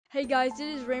Hey guys, it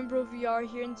is Rainbow VR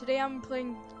here, and today I'm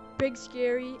playing Big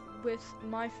Scary with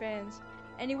my fans.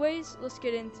 Anyways, let's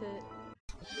get into it.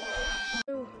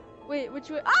 Oh, wait, which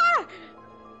way? Ah!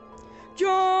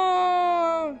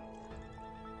 Jump!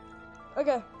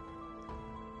 Okay.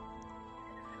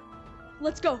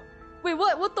 Let's go. Wait,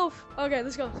 what the f— okay,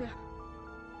 let's go.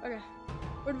 Okay.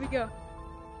 Where do we go?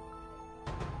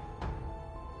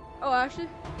 Oh, actually.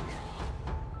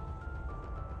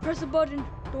 Press the button.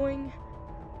 Doing.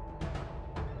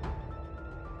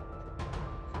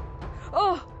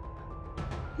 Oh!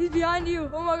 He's behind you.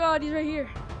 Oh my god, he's right here.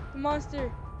 The monster.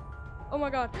 Oh my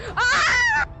god.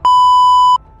 Ah!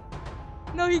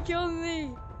 No, he killed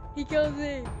me. He killed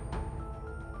me.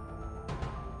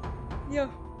 Yo.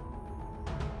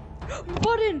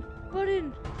 Button!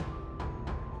 Button!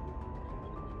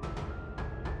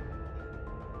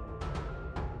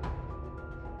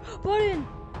 Button!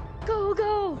 Go,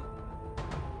 go!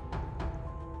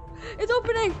 It's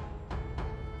opening!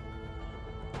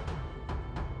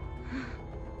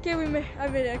 Okay, I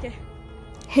made it, okay.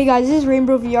 Hey guys, this is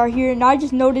Rainbow VR here, and I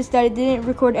just noticed that it didn't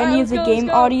record any of the game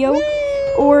audio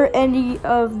or any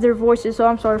of their voices, so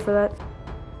I'm sorry for that.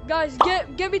 Guys,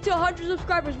 get me to 100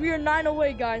 subscribers. We are 9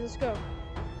 away, guys. Let's go.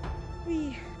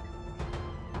 Whee.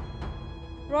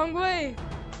 Wrong way.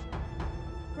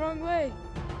 Wrong way.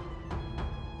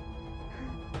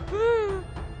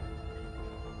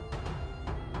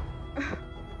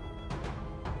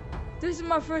 This is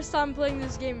my first time playing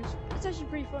this game. It's actually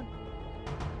pretty fun.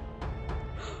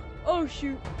 Oh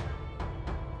shoot.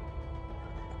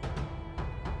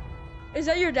 Is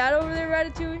that your dad over there,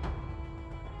 Ratatouille?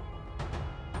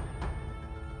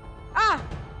 Ah!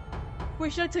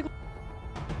 Wait, should I take—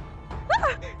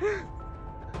 ah!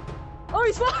 Oh,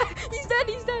 he's fine! He's dead,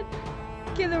 he's dead!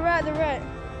 Okay, the rat.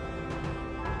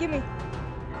 Gimme.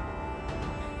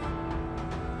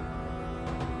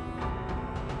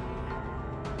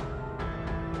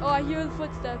 Oh, I hear the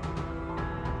footsteps.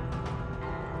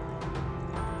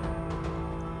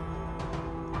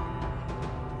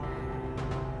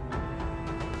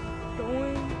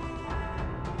 Going.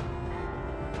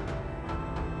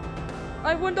 I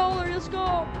have $1. Let's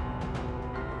go.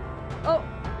 Oh,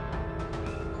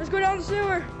 let's go down the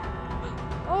sewer.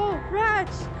 Oh,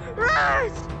 rats!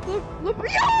 Rats! Look!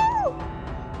 Yo!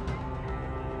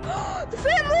 The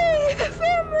family! The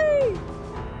family!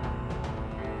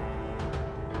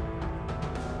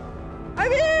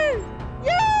 I'm in!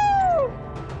 Yo!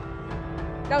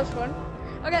 That was fun.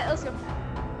 Okay, let's go.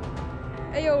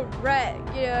 Hey, yo, rat.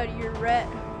 Get out of here, rat.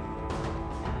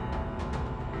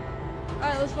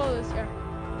 Alright, let's follow this guy.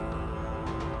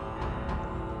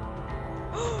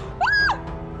 Ah!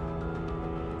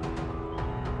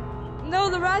 No,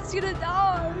 the rat's gonna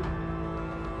die.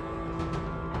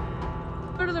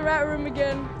 Go to the rat room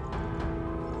again.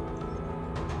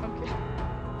 Okay.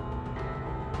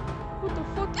 What the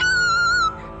fuck?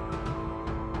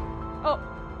 Oh.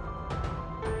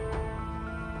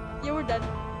 Yeah, we're dead.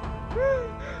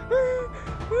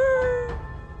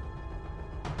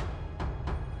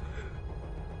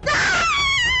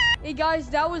 Hey guys,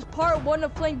 that was part 1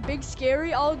 of playing Big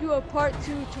Scary. I'll do a part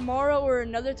 2 tomorrow or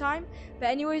another time. But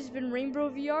anyways, it's been Rainbow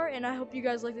VR, and I hope you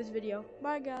guys like this video.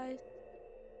 Bye guys.